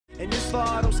for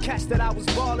all those cats that I was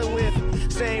ballin'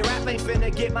 with. Saying rap ain't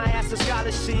finna get my ass a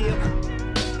scholarship.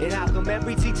 And how come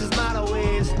every teacher's motto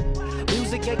is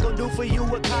music ain't gonna do for you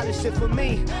what college did for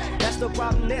me? That's the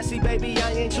problem there, see baby,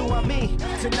 I ain't you, I'm me.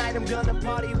 Tonight I'm gonna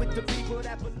party with the people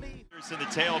that believe. In the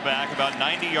tailback, about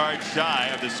 90 yards shy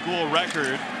of the school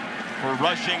record for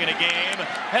rushing in a game.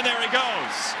 And there he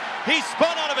goes. He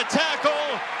spun out of a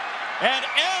tackle and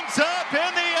ends up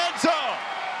in the end zone.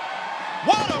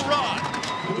 What a run!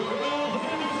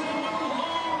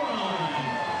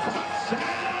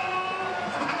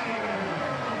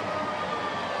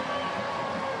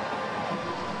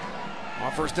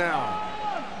 On first down,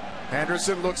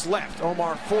 Henderson looks left.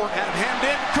 Omar Ford had him hemmed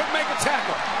in, couldn't make a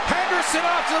tackle. Henderson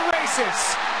off to the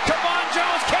races. Come on,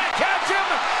 Jones can't catch him.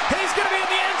 He's going to be in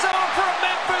the end zone for a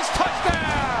Memphis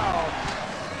touchdown.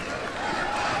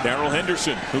 Darrell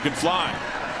Henderson, who can fly.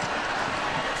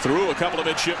 Through a couple of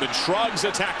midshipmen, shrugs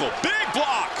a tackle. Big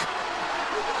block.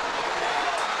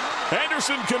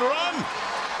 Henderson can run,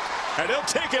 and he'll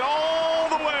take it all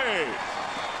the way.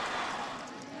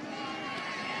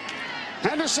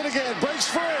 Henderson again, breaks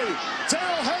free.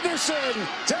 Darrell Henderson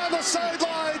down the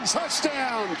sideline,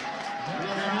 touchdown.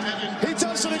 He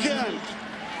does it again.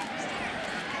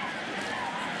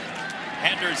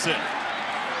 Henderson.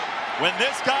 When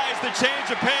this guy's the change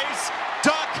of pace,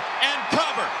 duck and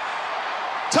cover.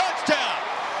 Touchdown.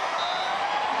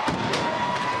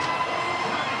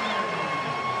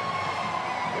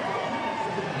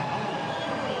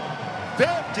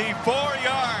 "54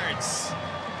 yards.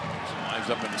 Lines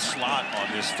up in the slot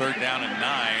on this 3rd down and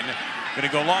 9. Gonna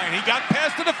go line. He got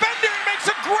past the defender and makes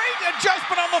a great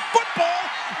adjustment on the football.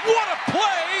 What a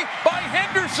play by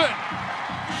Henderson.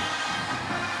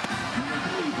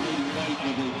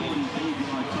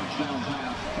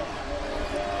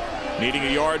 Needing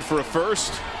a yard for a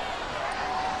first.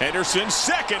 Henderson's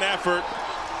second effort.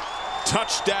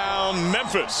 Touchdown,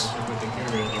 Memphis. With the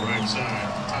carry on the right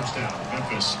side. Touchdown,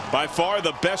 Memphis. By far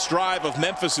the best drive of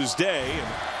Memphis's day.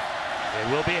 It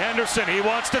will be Henderson. He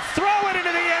wants to throw it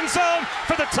into the end zone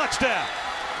for the touchdown.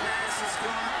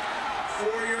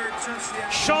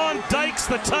 Sean Dykes,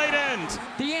 the tight end.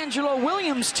 The Angelo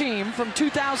Williams team from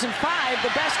 2005, the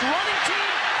best running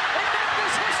team in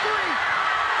Memphis history.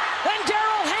 And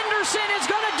Darrell Henderson is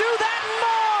going to do that and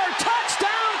more.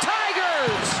 Touchdown,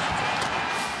 Tigers.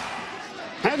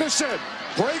 Henderson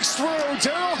breaks through.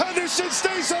 Darrell Henderson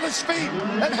stays on his feet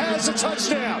and has a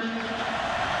touchdown.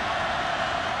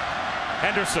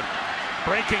 Henderson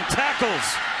breaking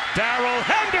tackles. Darrell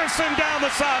Henderson down the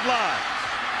sideline.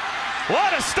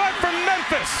 What a start from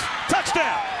Memphis.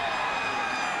 Touchdown.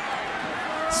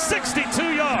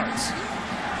 62 yards.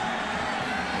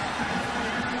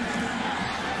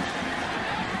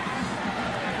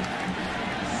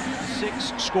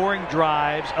 Six scoring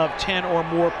drives of 10 or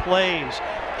more plays.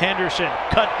 Henderson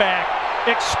cut back,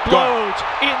 explodes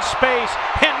in space.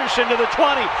 Henderson to the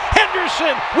 20.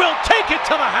 Henderson will take it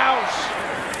to the house.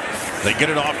 They get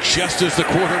it off just as the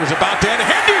quarter was about to end.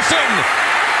 Henderson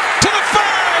to the 5.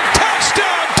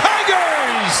 Touchdown,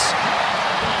 Tigers!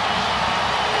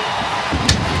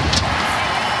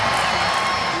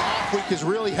 The off week has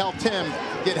really helped him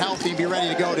get healthy and be ready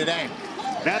to go today.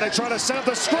 Now they try to set up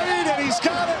the screen, and he's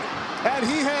got it. And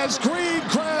he has green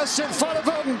grass in front of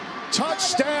him.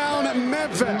 Touchdown,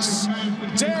 Memphis.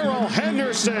 Darrell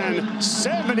Henderson,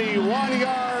 71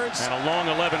 yards. And a long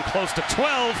 11, close to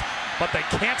 12, but they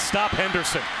can't stop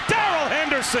Henderson. Darrell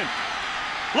Henderson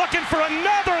looking for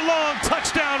another long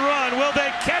touchdown run. Will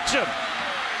they catch him?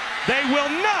 They will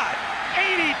not.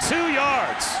 82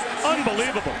 yards.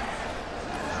 Unbelievable.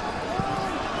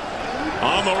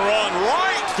 On the run,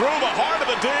 right through the heart of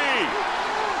the D.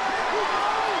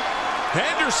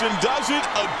 Henderson does it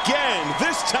again,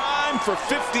 this time for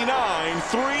 59.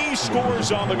 3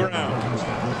 scores on the ground.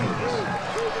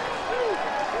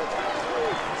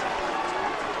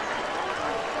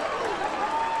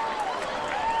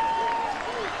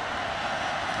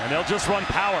 And they'll just run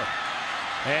power.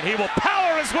 And he will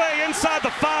power his way inside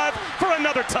the 5 for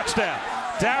another touchdown.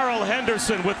 Darrell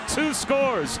Henderson with 2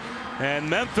 scores. And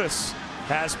Memphis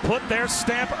has put their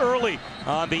stamp early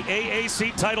on the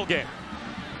AAC title game.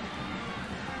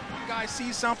 Guys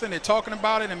see something, they're talking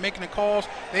about it and making the calls.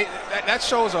 That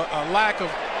shows a lack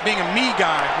of being a me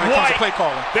guy when it comes to play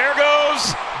calling. There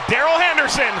goes Darrell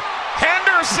Henderson.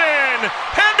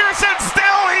 Henderson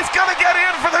still, he's going to get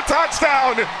in for the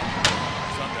touchdown.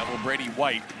 Sun Devil Brady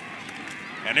White.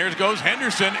 And there goes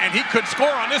Henderson, and he could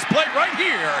score on this play right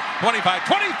here. 25,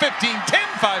 20, 15, 10,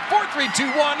 5, 4, 3,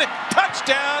 2, 1.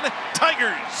 Touchdown,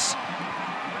 Tigers.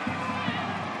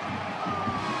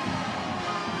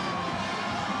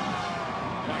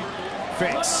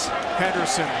 Fakes.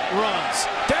 Henderson runs.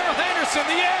 Darrell Henderson,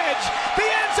 the edge. The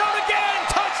end zone again.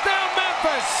 Touchdown,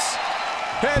 Memphis.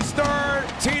 His third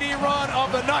TD run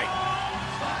of the night.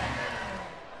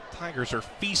 Tigers are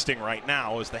feasting right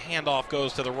now as the handoff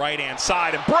goes to the right-hand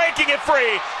side and breaking it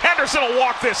free. Henderson will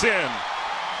walk this in.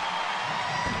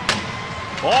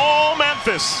 All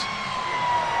Memphis.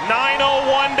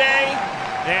 9:01 day,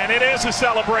 and it is a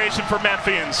celebration for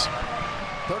Memphians.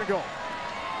 Third and goal.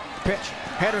 Pitch.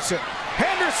 Henderson.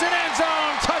 Henderson end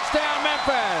zone. Touchdown,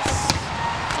 Memphis.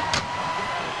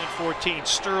 14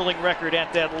 sterling record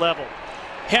at that level.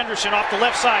 Henderson off the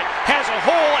left side has a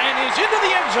hole and is into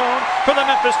the end zone for the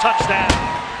Memphis touchdown.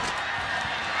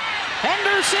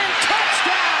 Henderson